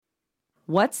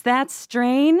What's that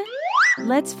strain?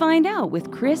 Let's find out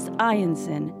with Chris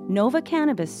Ianson, Nova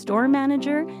Cannabis store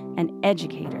manager and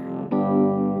educator.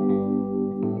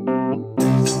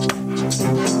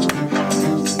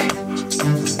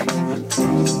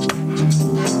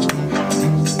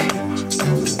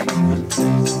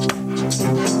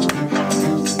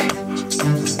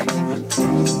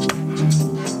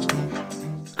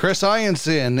 Chris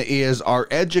Ianson is our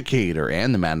educator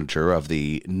and the manager of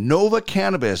the Nova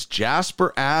Cannabis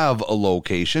Jasper Ave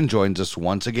location. Joins us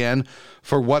once again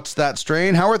for What's That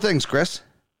Strain? How are things, Chris?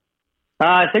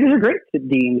 Things are great,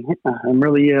 Dean. I'm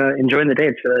really enjoying the day.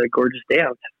 It's a gorgeous day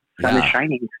out. Sun is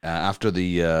shining. After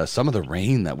the some of the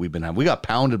rain that we've been having. We got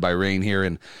pounded by rain here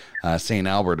in St.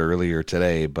 Albert earlier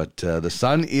today, but the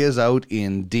sun is out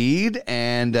indeed.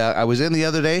 And I was in the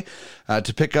other day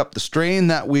to pick up the strain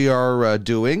that we are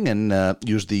doing and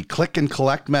use the click and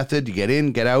collect method. You get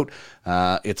in, get out.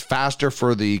 It's faster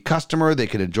for the customer. They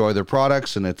can enjoy their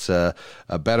products, and it's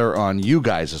better on you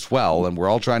guys as well. And we're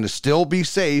all trying to still be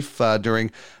safe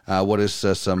during what is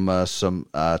some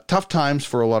tough times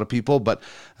for a lot of people. But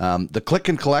the click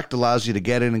and collect allows you to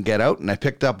get in and get out. And I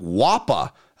picked up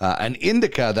Wappa, an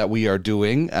indica that we are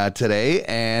doing today.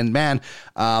 And man,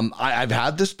 I've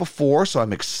had this before, so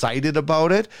I'm excited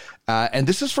about it. And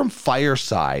this is from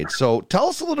Fireside. So tell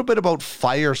us a little bit about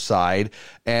Fireside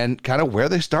and kind of where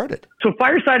they started. So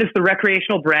Fireside is the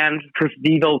recreational brand for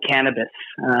Vivo Cannabis.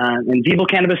 And Vivo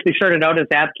Cannabis, they started out as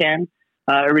Abcan,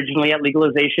 originally at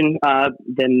legalization.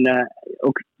 Then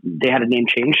they had a name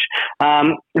change.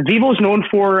 Vivo is known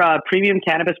for premium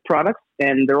cannabis products,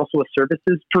 and they're also a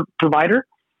services provider.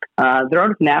 They're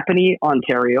out of Napanee,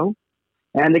 Ontario,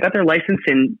 and they got their license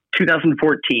in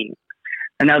 2014.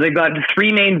 And now they've got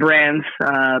three main brands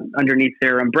underneath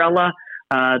their umbrella.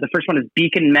 The first one is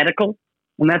Beacon Medical,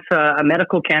 and that's a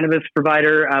medical cannabis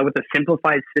provider with a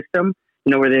simplified system,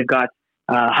 where they've got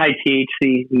high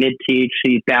THC, mid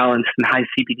THC, balanced, and high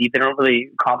CBD. They don't really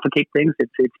complicate things.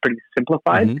 It's pretty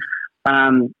simplified.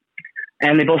 Mm-hmm.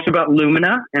 And they've also got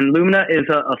Lumina, and Lumina is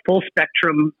a full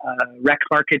spectrum rec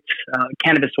market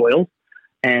cannabis oil.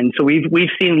 And so we've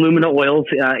seen Lumina oils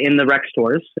in the rec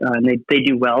stores, and they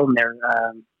do well, and they're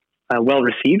well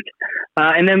received.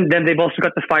 And then they've also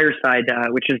got the Fireside,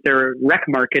 which is their rec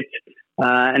market,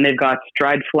 and they've got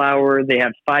dried flower. They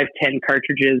have 510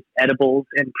 cartridges, edibles,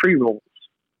 and pre-rolls.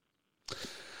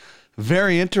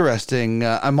 Very interesting.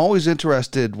 I'm always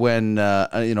interested when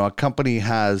a company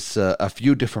has a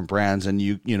few different brands, and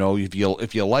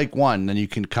if you like one, then you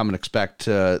can come and expect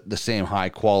the same high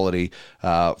quality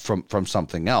from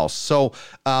something else. So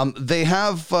they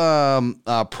have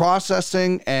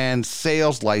processing and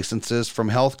sales licenses from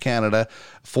Health Canada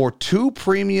for 2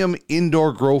 premium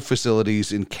indoor grow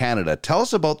facilities in Canada. Tell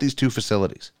us about these 2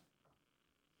 facilities.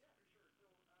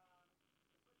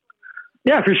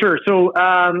 Yeah, for sure. So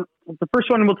the first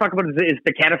one we'll talk about is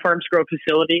the Canna Farms Grow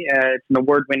facility. It's an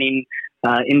award-winning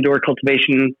indoor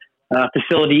cultivation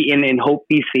facility in Hope,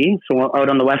 BC, so out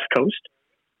on the West Coast.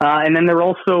 And then they're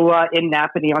also in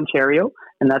Napanee, Ontario,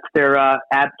 and that's their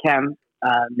Abcam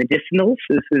Medicinals.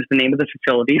 This is the name of the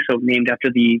facility, so named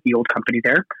after the old company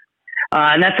there.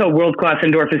 And that's a world-class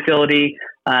indoor facility.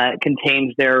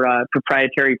 Contains their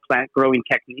proprietary plant growing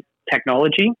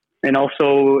technology. And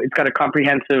also, it's got a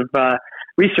comprehensive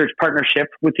research partnership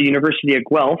with the University of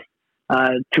Guelph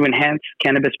to enhance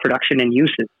cannabis production and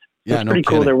uses. Yeah, it's pretty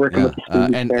cool. They're working with the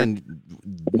students and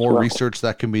more research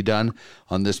that can be done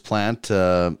on this plant,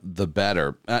 the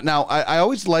better. Now, I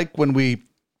always like when we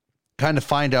kind of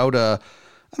find out I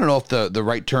don't know if the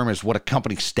right term is what a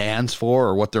company stands for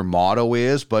or what their motto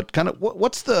is, but kind of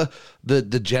what's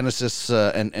the genesis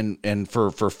and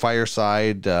for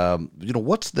Fireside,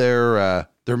 what's their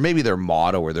maybe their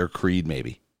motto or their creed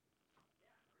maybe?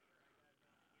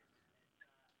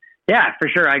 Yeah, for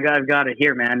sure. I've got it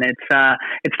here, man.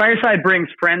 It's Fireside brings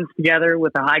friends together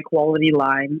with a high quality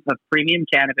line of premium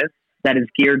cannabis that is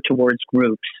geared towards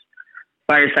groups.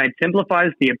 Fireside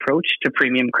simplifies the approach to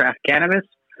premium craft cannabis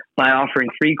by offering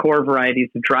 3 core varieties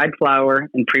of dried flower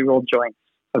and pre-rolled joints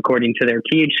according to their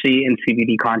THC and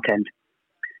CBD content.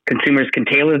 Consumers can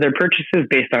tailor their purchases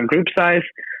based on group size,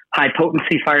 high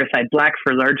potency Fireside Black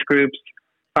for large groups,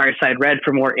 Fireside Red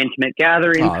for more intimate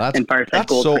gatherings, and Fireside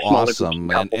Gold for smaller groups. That's so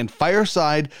awesome. And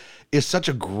Fireside is such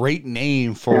a great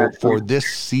name for this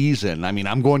season. I mean,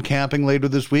 I'm going camping later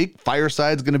this week.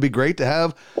 Fireside's going to be great to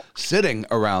have sitting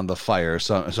around the fire.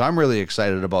 So I'm really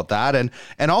excited about that, and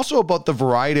also about the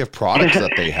variety of products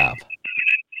that they have.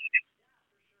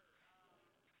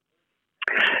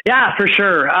 Yeah, for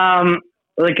sure.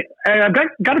 I've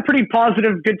got a pretty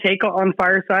positive, good take on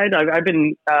Fireside. I've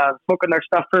been smoking their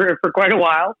stuff for quite a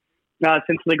while,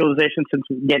 since legalization, since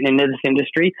getting into this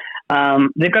industry.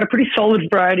 They've got a pretty solid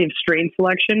variety of strain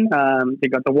selection.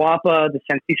 They've got the Wappa, the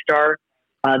Sensi Star.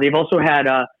 They've also had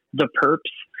the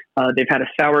Perps. They've had a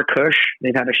Sour Kush.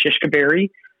 They've had a Shishka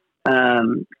Berry.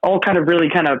 All kind of really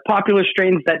kind of popular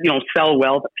strains that sell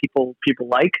well, that people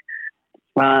like.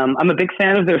 I'm a big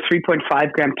fan of their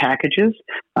 3.5 gram packages.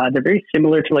 They're very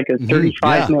similar to like a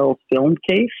 35 mil film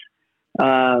case.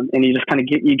 And you just kind of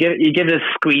give it a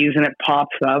squeeze and it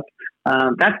pops up.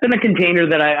 That's been a container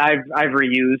that I've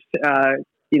reused.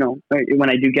 When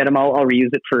I do get them, I'll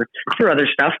reuse it for other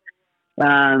stuff.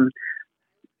 I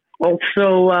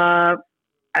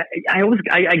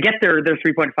get their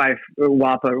 3.5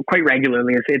 Wappa quite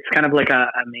regularly. It's kind of like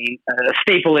a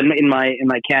staple in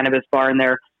my cannabis bar in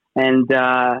there. And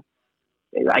I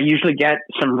usually get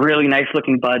some really nice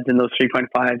looking buds in those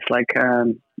 3.5s. Like,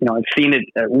 I've seen it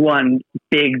one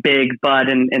big bud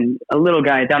and a little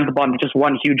guy down at the bottom, just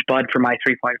one huge bud for my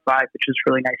 3.5, which is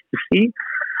really nice to see.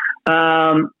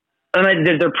 And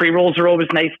their pre-rolls are always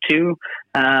nice too.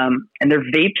 And their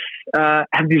vapes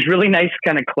have these really nice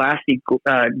kind of classy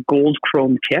gold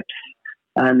chrome tips.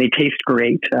 And they taste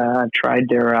great. I've tried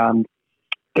their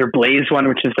Blaze one,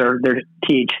 which is their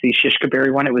THC Shishka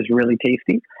Berry one. It was really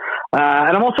tasty.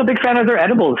 And I'm also a big fan of their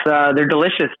edibles. They're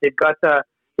delicious. They've got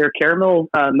their caramel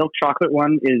milk chocolate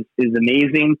one is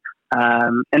amazing.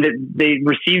 And they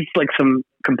received like some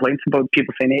complaints about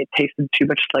people saying it tasted too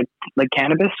much like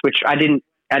cannabis, which I didn't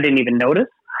even notice.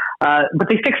 But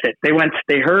they fixed it. They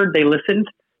heard, they listened.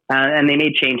 And they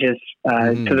made changes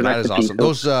to the recipe. That is awesome.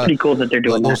 Those pretty cool that they're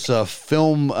doing those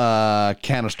film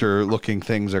canister looking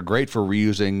things are great for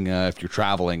reusing if you're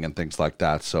traveling and things like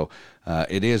that. So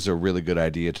it is a really good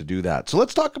idea to do that. So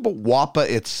let's talk about Wappa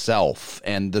itself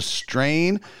and the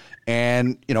strain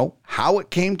and how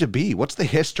it came to be. What's the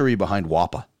history behind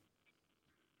Wappa?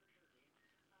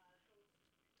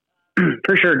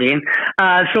 For sure, Dean.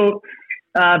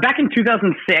 Back in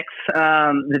 2006,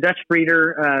 the Dutch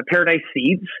breeder Paradise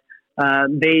Seeds,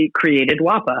 they created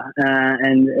Wappa,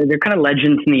 and they're kind of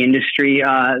legends in the industry.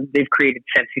 They've created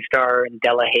Sensi Star and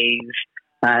Della Haze,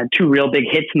 two real big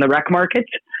hits in the rec market.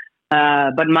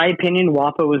 But in my opinion,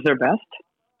 Wappa was their best.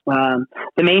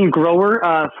 The main grower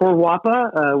for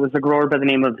Wappa was a grower by the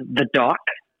name of The Doc.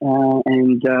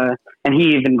 And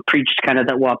he even preached kind of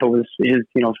that Wappa was his,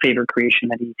 favorite creation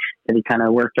that he kind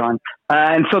of worked on.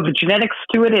 And so the genetics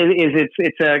to it is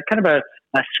it's a kind of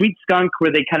a sweet skunk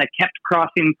where they kind of kept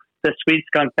crossing the sweet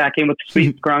skunk back in with the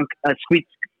sweet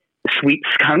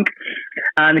skunk.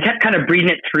 And they kept kind of breeding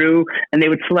it through, and they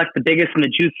would select the biggest and the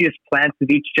juiciest plants of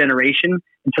each generation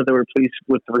until they were pleased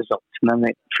with the results. And then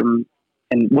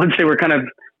once they were kind of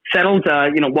settled,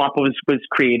 Wappa was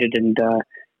created and,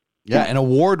 and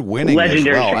award-winning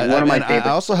legendary as well. Strain, one of my favorites.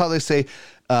 Also, how they say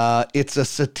it's a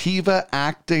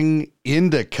sativa-acting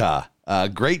indica,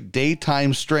 great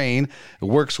daytime strain. It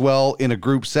works well in a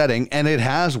group setting, and it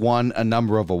has won a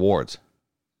number of awards.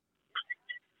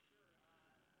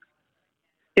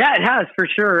 Yeah, it has for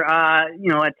sure. At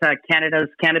Canada's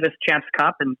Cannabis Champs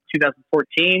Cup in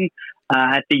 2014,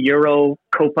 at the Euro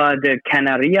Copa de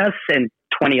Canarias in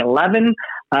 2011.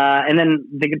 And then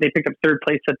they picked up third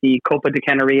place at the Copa de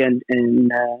Canaria in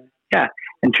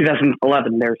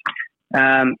 2011.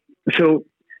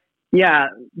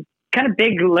 Kind of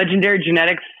big legendary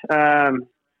genetics.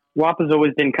 Wappa's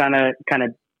always been kind of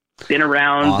been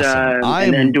around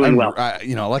and doing well.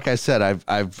 Like I said,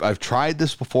 I've tried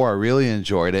this before. I really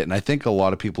enjoyed it, and I think a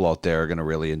lot of people out there are going to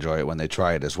really enjoy it when they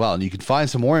try it as well. And you can find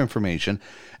some more information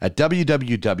at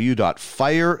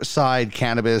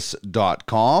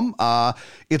www.firesidecannabis.com.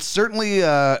 It's certainly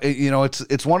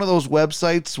it's one of those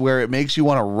websites where it makes you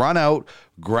want to run out,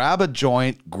 grab a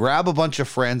joint, grab a bunch of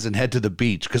friends, and head to the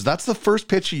beach, because that's the first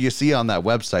picture you see on that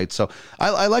website. So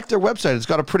I like their website. It's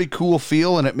got a pretty cool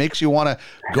feel, and it makes you want to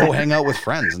go hang out with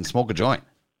friends and smoke a joint.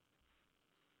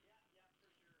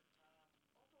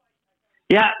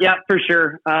 Yeah, for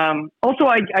sure. Also,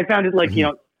 I found it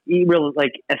real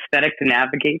aesthetic to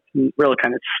navigate, real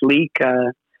kind of sleek.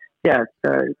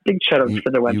 Big shout out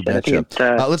for their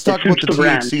website. Let's talk about the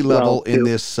THC level in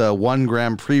this 1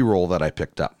 gram pre-roll that I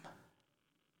picked up.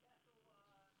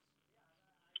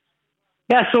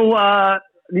 Yeah, so I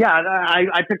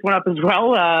picked one up as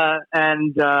well,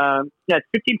 and it's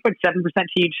 15.7%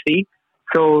 THC,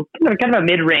 so kind of a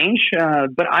mid-range.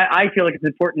 But I feel like it's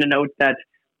important to note that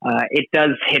it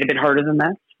does hit a bit harder than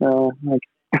that.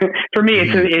 For me,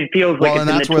 it feels like it's and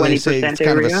in that's the where they say 20% it's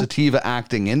kind of a area. sativa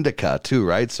acting indica too,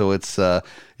 right? So it's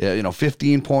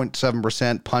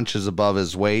 15.7% punches above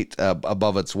its weight,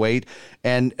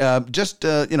 and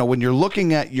when you're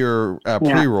looking at your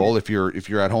pre-roll, if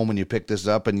you're at home and you pick this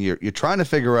up and you're trying to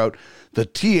figure out the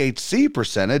THC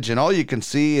percentage, and all you can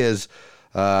see is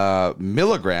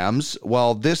milligrams.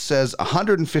 Well, this says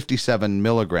 157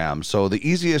 milligrams. So the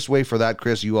easiest way for that,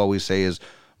 Chris, you always say, is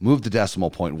move the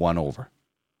decimal point one over.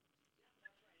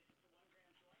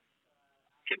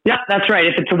 Yeah, that's right.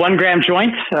 If it's a 1 gram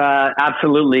joint,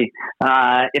 absolutely.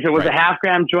 If it was a half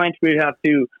gram joint, we'd have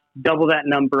to double that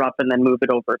number up and then move it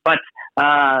over. But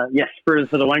yes, for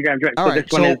the 1 gram joint. All right.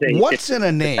 So what's in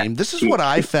a name? This is what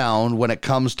I found when it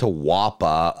comes to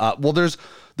Wappa. Well, there's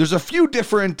a few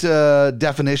different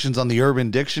definitions on the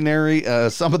Urban Dictionary.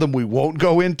 Some of them we won't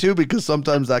go into because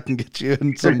sometimes that can get you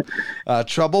in some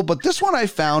trouble. But this one I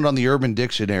found on the Urban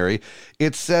Dictionary.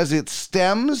 It says it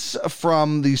stems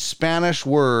from the Spanish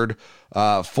word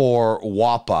for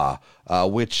Wappa,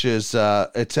 which is,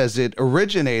 it says it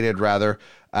originated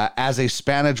as a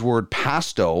Spanish word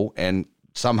pasto, and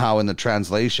somehow in the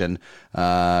translation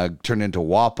turned into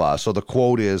Wappa. So the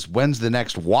quote is, when's the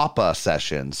next Wappa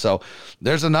session? So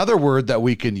there's another word that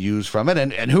we can use from it,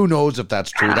 and who knows if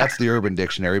that's true. That's the Urban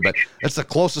Dictionary, but that's the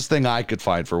closest thing I could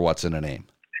find for what's in a name.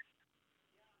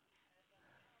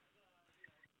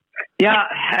 Yeah,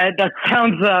 that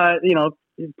sounds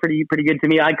pretty good to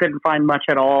me. I couldn't find much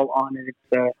at all on it.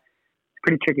 It's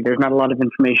pretty tricky. There's not a lot of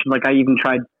information. Like, I even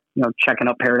tried checking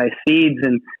out Paradise Seeds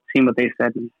and seeing what they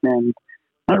said, and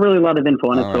not really a lot of info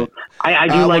on it. Right. So I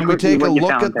do like when we take a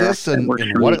look at there, this and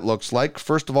what it looks like.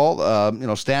 First of all,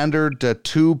 standard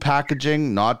tube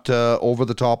packaging, not over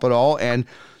the top at all. And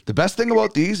the best thing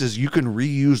about these is you can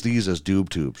reuse these as doob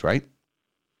tubes, right?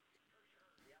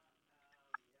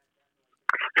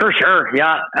 For sure,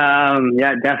 yeah,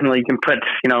 definitely. You can put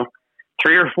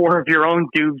 3 or 4 of your own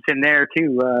doobs in there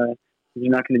too.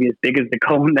 You're not going to be as big as the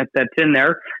cone that's in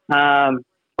there. I'm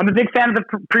a big fan of the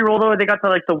pre-roll though. They got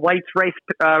the white rice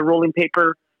rolling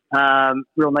paper,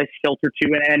 real nice filter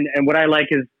too. And what I like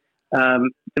is the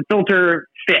filter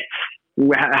fits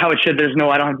how it should. I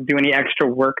don't have to do any extra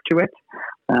work to it.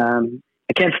 I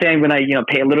can't stand when I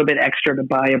pay a little bit extra to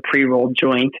buy a pre-rolled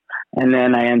joint, and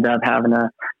then I end up having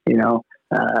to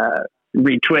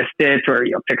retwist it or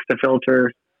fix the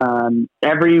filter.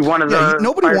 Every one of the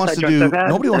nobody wants to do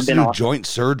joint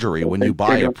surgery when you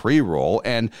buy a pre-roll.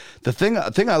 And the thing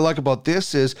I like about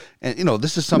this is, and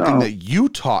this is something that you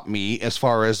taught me as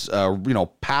far as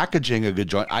packaging a good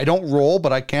joint. I don't roll,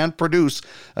 but I can produce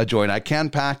a joint. I can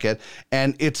pack it,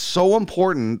 and it's so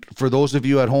important for those of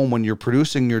you at home when you're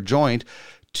producing your joint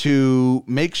to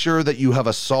make sure that you have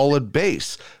a solid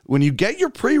base. When you get your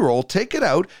pre-roll, take it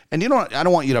out, and I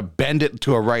don't want you to bend it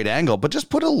to a right angle, but just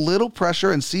put a little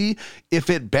pressure and see if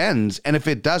it bends. And if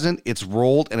it doesn't, it's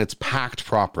rolled and it's packed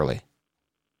properly.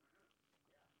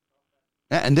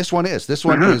 And this one is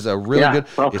a really good.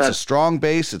 It's a strong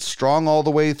base. It's strong all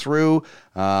the way through.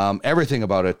 Everything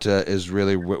about it is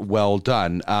really well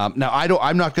done. Now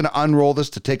I'm not going to unroll this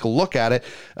to take a look at it,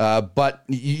 but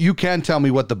you can tell me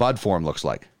what the bud form looks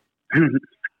like.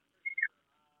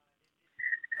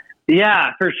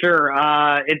 Yeah, for sure.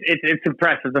 It's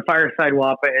impressive. The Fireside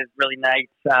Wappa is really nice.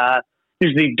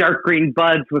 Usually dark green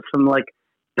buds with some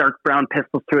dark brown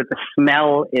pistils to it. The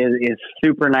smell is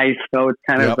super nice, though. It's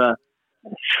kind of a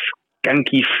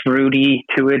skunky, fruity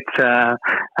to it.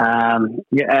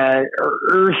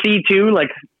 Earthy too, like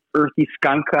earthy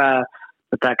skunk,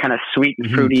 with that kind of sweet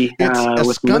and fruity, it's a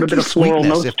with a little bit of floral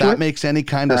notes. If that makes any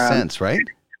kind of sense, right?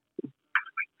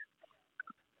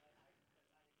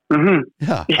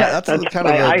 Yeah, that's kind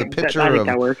of the picture in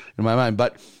my mind.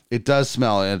 But it does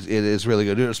smell, and it is really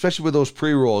good, especially with those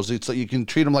pre-rolls. It's like you can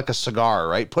treat them like a cigar,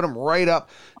 right? Put them right up.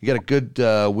 You get a good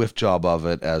whiff job of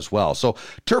it as well. So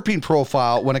terpene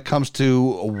profile when it comes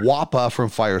to Wappa from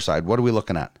Fireside, what are we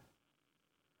looking at?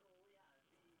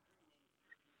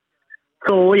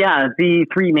 So yeah, the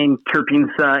 3 main terpenes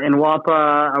in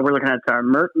Wappa, we're looking at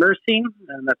myrcene,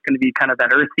 and that's going to be kind of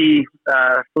that earthy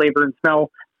flavor and smell.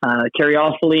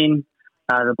 Caryophyllene,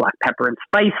 the black pepper and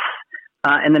spice,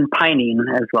 and then pinene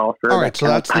as well. All right, so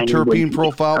that's the terpene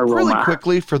profile. Aroma. Really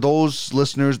quickly, for those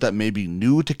listeners that may be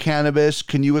new to cannabis,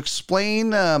 can you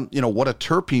explain, what a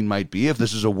terpene might be, if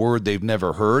this is a word they've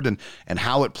never heard, and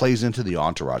how it plays into the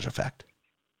entourage effect?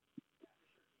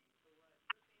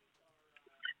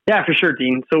 Yeah, for sure,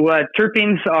 Dean. So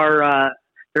terpenes are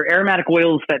they're aromatic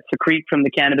oils that secrete from the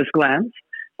cannabis glands.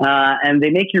 And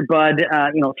they make your bud,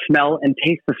 smell and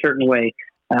taste a certain way.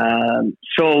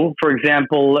 So, for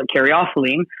example,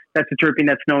 caryophyllene that's a terpene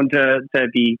that's known to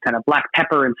be kind of black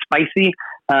pepper and spicy.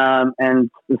 And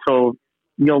so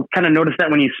you'll kind of notice that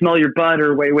when you smell your bud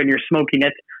or when you're smoking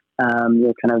it,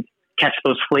 you'll kind of catch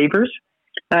those flavors.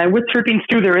 With terpenes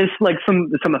too, there is like some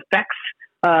effects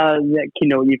that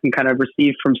you can kind of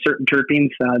receive from certain terpenes.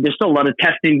 There's still a lot of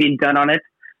testing being done on it,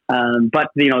 but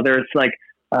there's like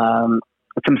some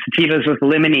sativas with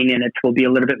limonene in it will be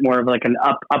a little bit more of like an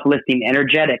uplifting,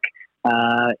 energetic.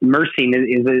 Myrcene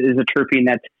is a terpene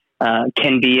that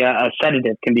can be a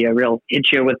sedative, can be a real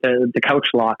hit you with the couch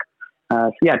lock.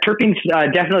 So yeah, terpenes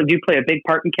definitely do play a big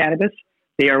part in cannabis.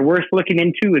 They are worth looking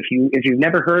into if you've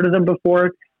never heard of them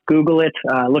before. Google it,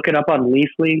 look it up on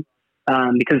Leafly,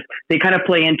 because they kind of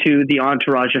play into the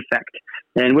entourage effect.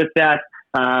 And with that,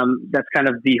 that's kind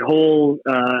of the whole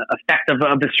effect of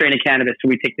the strain of cannabis. So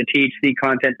we take the THC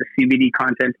content, the CBD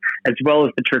content, as well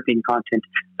as the terpene content.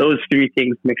 Those three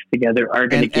things mixed together are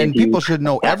going to give you. And people should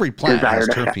know every plant has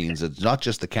effect. terpenes. It's not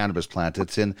just the cannabis plant;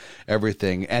 it's in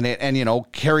everything. And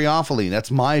caryophyllene.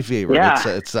 That's my favorite. Yeah.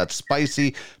 It's that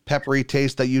spicy, peppery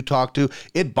taste that you talk to.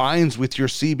 It binds with your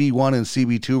CB1 and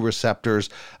CB2 receptors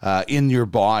in your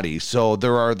body. So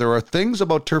there are things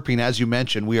about terpene, as you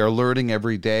mentioned, we are learning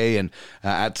every day, and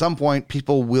at some point,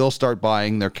 people will start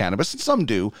buying their cannabis, and some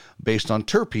do, based on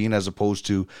terpene as opposed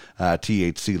to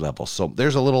THC levels. So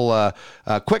there's a little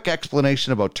quick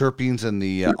explanation about terpenes and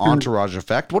the entourage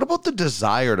effect. What about the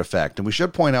desired effect? And we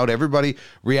should point out everybody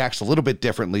reacts a little bit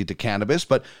differently to cannabis,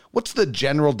 but what's the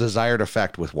general desired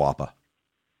effect with Wappa?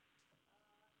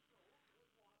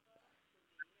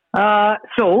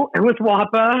 So with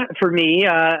Wappa, for me,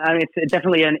 it's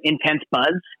definitely an intense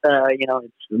buzz.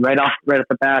 It's right off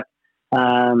the bat.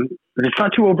 But it's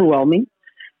not too overwhelming.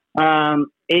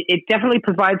 It definitely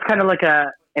provides kind of like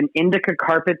an indica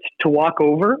carpet to walk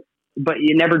over, but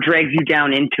it never drags you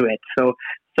down into it. So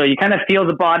you kind of feel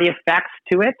the body effects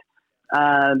to it,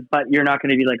 but you're not going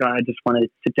to be like, oh, I just want to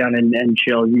sit down and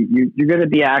chill. You're going to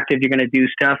be active. You're going to do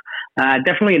stuff.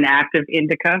 Definitely an active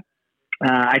indica.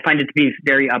 I find it to be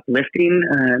very uplifting.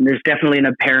 There's definitely an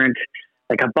apparent,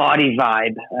 like a body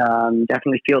vibe.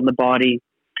 Definitely feel in the body.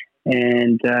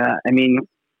 And,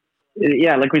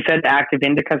 like we said, active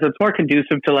indica. So it's more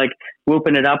conducive to like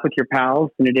whooping it up with your pals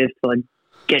than it is to like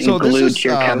getting glued to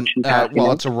your couch and passing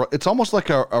out. It's almost like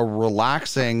a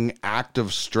relaxing,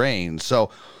 active strain.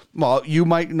 So, well, you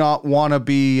might not want to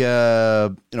be,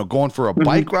 going for a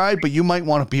bike ride, but you might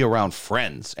want to be around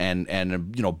friends and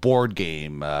board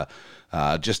game,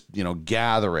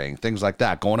 gathering, things like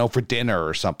that, going out for dinner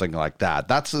or something like that.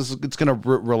 It's going to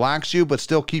relax you, but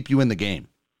still keep you in the game.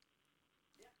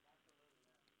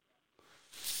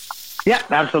 Yeah,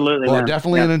 absolutely. Well,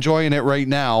 definitely enjoying it right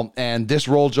now. And this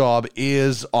roll job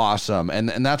is awesome.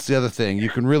 And that's the other thing. You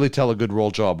can really tell a good roll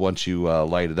job once you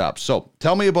light it up. So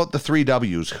tell me about the 3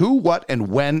 W's. Who, what, and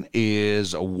when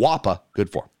is Wappa good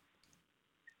for?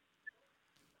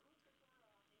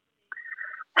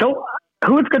 So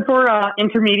who it's good for?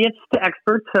 Intermediates to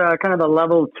experts, kind of a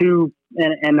level 2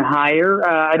 and higher.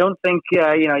 I don't think,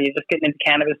 you're just getting into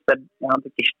cannabis, but I don't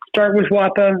think you should start with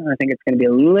Wappa. I think it's going to be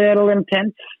a little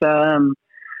intense.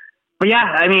 But yeah,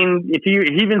 I mean, if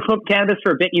you've been smoking cannabis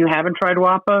for a bit and you haven't tried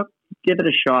Wappa, give it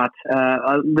a shot.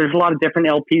 There's a lot of different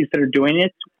LPs that are doing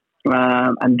it.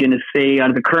 I'm going to say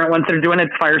out of the current ones that are doing it,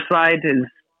 Fireside is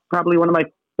probably one of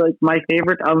my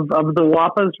favorite of the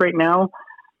Wappas right now.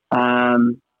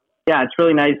 It's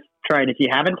really nice. Try it if you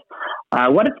haven't.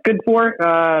 What it's good for,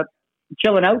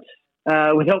 chilling out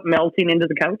without melting into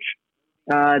the couch.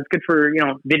 It's good for,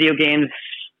 video games,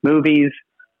 movies,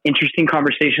 interesting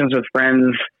conversations with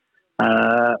friends.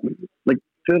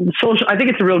 Social. I think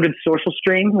it's a real good social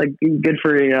strain. Like good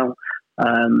for,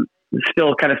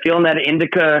 still kind of feeling that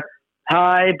indica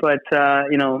high, but,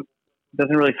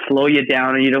 doesn't really slow you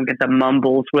down and you don't get the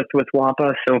mumbles with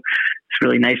Wappa. So it's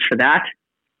really nice for that.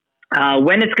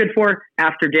 When it's good for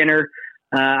after dinner,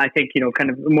 I think, kind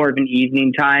of more of an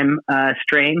evening time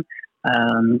strain.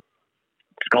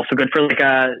 It's also good for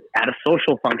at a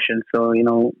social function. So,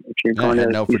 if you're going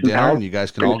to for dinner and you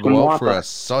guys can all go out for a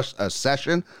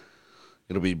session,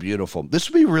 it'll be beautiful. This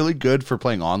would be really good for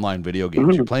playing online video games.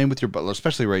 Mm-hmm. You're playing with your,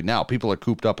 especially right now, people are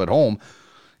cooped up at home.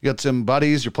 You got some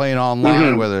buddies, you're playing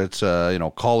online, whether it's,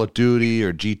 Call of Duty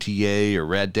or GTA or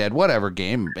Red Dead, whatever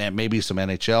game, and maybe some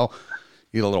NHL.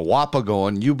 You get a little Wappa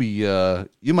going,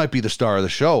 you might be the star of the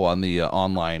show on the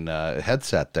online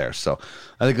headset there. So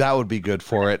I think that would be good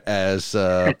for it as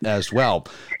well.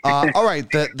 All right,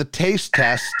 the taste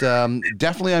test.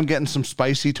 Definitely I'm getting some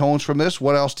spicy tones from this.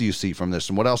 What else do you see from this?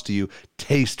 And what else do you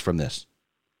taste from this?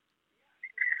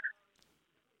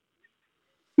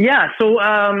 Yeah,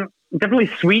 so definitely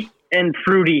sweet and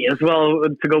fruity as well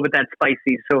to go with that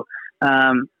spicy. So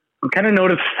I kind of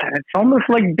noticed it's almost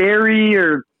like berry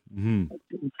or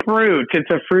fruit. It's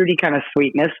a fruity kind of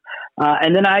sweetness.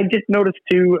 And then I just noticed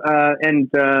too,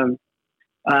 hints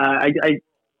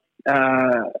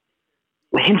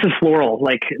of floral.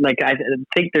 Like I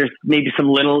think there's maybe some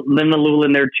little linalool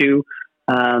in there too.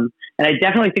 And I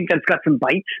definitely think that's got some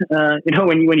bite.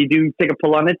 When you do take a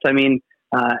pull on it, I mean,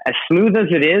 as smooth as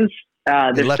it is,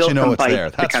 there's still some bite. There.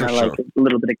 That's kind for of sure. like a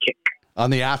little bit of kick. On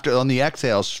the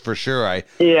exhales, for sure, I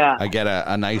get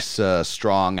a nice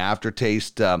strong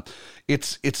aftertaste.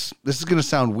 This is going to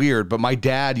sound weird, but my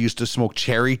dad used to smoke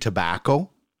cherry tobacco,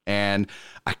 and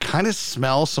I kind of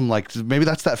smell some, like, maybe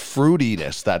that's that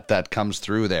fruitiness that comes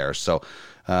through there. So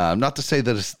not to say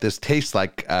that this tastes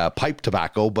like pipe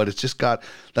tobacco, but it's just got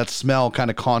that smell,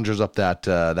 kind of conjures up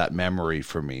that memory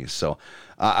for me. So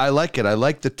I like it. I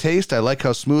like the taste. I like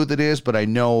how smooth it is, but I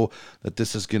know that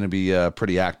this is going to be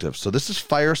pretty active. So this is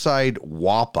Fireside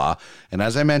Wappa. And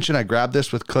as I mentioned, I grabbed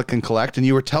this with Click and Collect. And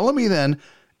you were telling me then,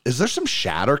 is there some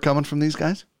shatter coming from these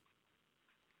guys?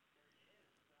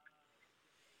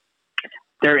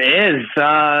 There is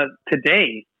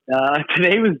today.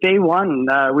 Today was day one.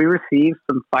 We received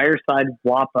some Fireside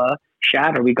Wappa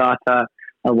shatter. We got a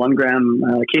 1 gram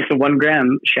case of 1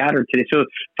 gram shatter today. So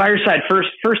Fireside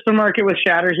first to market with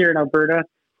shatter here in Alberta.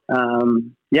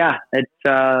 It's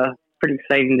pretty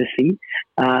exciting to see.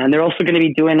 And they're also going to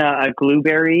be doing a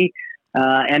blueberry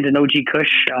and an OG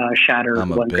Kush shatter.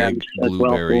 I'm a big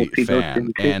blueberry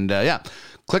fan. And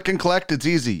Click and Collect, it's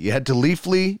easy. You head to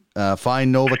Leafly,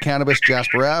 find Nova Cannabis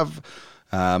Jasper Ave,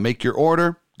 make your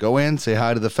order. Go in, say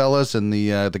hi to the fellas and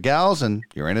the gals, and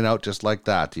you're in and out just like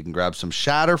that. You can grab some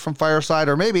shatter from Fireside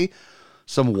or maybe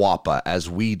some Wappa, as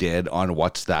we did on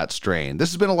What's That Strain. This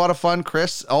has been a lot of fun,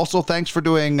 Chris. Also, thanks for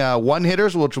doing One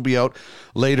Hitters, which will be out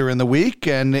later in the week.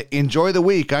 And enjoy the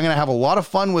week. I'm going to have a lot of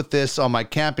fun with this on my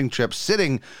camping trip,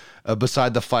 sitting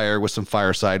beside the fire with some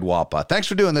Fireside Wappa. Thanks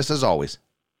for doing this, as always.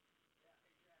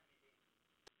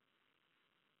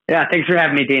 Yeah, thanks for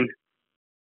having me, Dean.